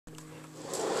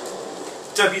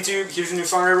What's up, YouTube? Here's a new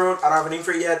song I wrote. I don't have a name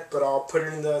for it yet, but I'll put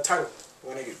it in the title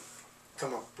when I do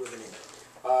come up with a name.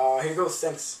 Here goes.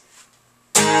 Thanks.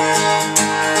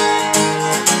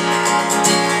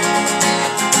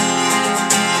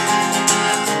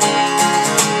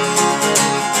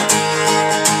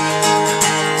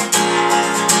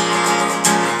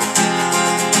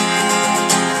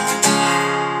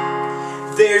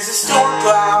 There's a storm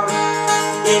cloud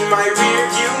in my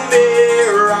rearview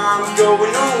mirror. I'm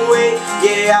going away.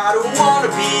 Yeah, I don't wanna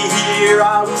be here.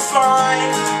 I was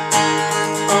fine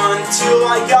until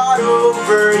I got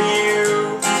over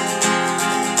you.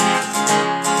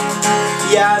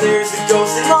 Yeah, there's a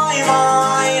ghost in my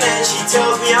mind, and she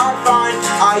tells me I'm fine.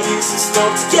 I used to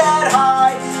smoke to get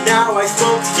high, now I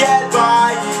smoke to get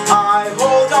by. I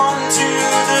hold on to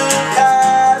the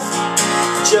past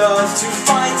just to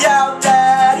find out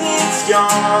that it's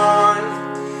gone.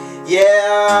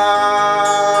 Yeah,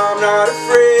 I'm not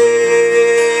afraid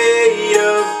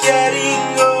of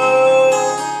getting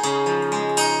old,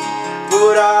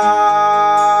 but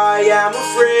I am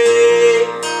afraid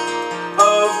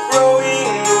of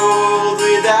growing old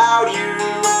without you.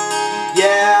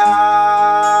 Yeah,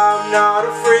 I'm not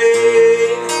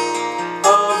afraid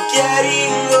of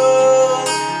getting old,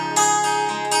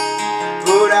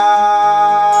 but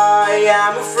I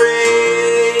am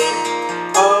afraid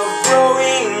of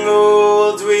growing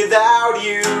old without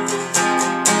you.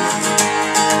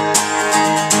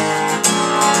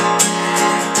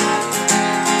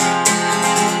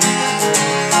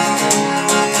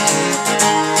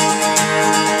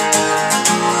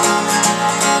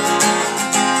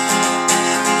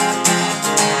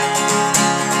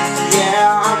 Yeah,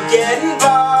 I'm getting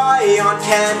by on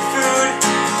canned food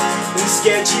and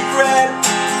sketchy bread,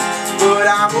 but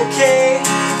I'm okay.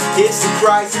 It's the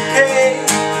price I pay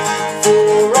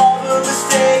for all the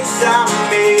mistakes I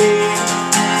made.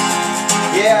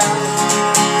 Yeah,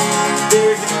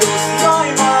 there's a ghost in my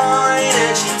mind,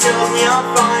 and she tells me I'm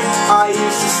fine. I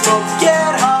used to smoke to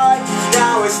get high,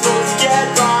 now I smoke to get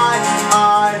by.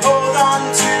 I hold on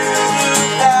to the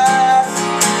past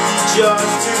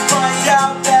just to find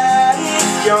out that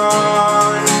it's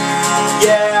gone.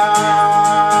 Yeah,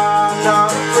 I'm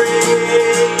not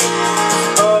afraid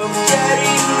of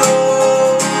getting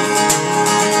old,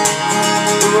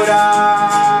 but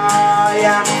I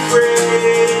am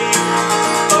afraid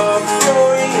of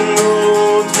growing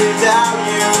old without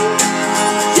you.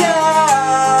 Yeah,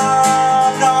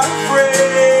 I'm not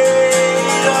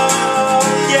afraid of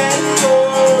getting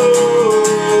old,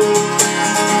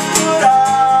 but I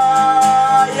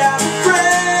am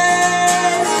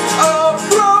afraid of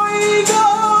growing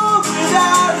old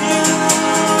without you.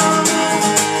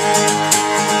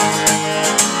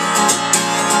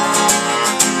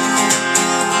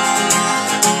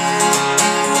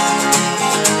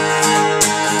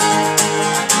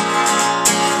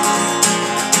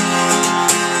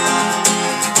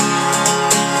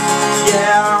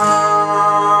 Yeah,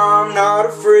 I'm not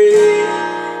afraid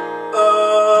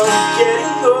of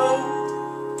getting old,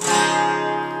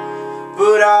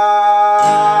 but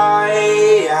I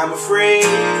am afraid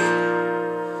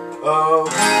of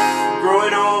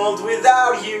growing old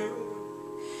without you.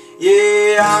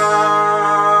 Yeah,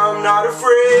 I'm not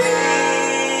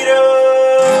afraid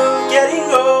of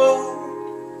getting old,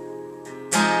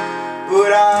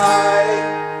 but I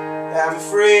am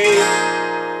afraid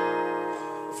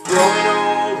of growing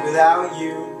old without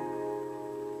you.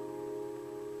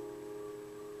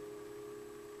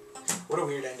 What a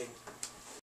weird ending.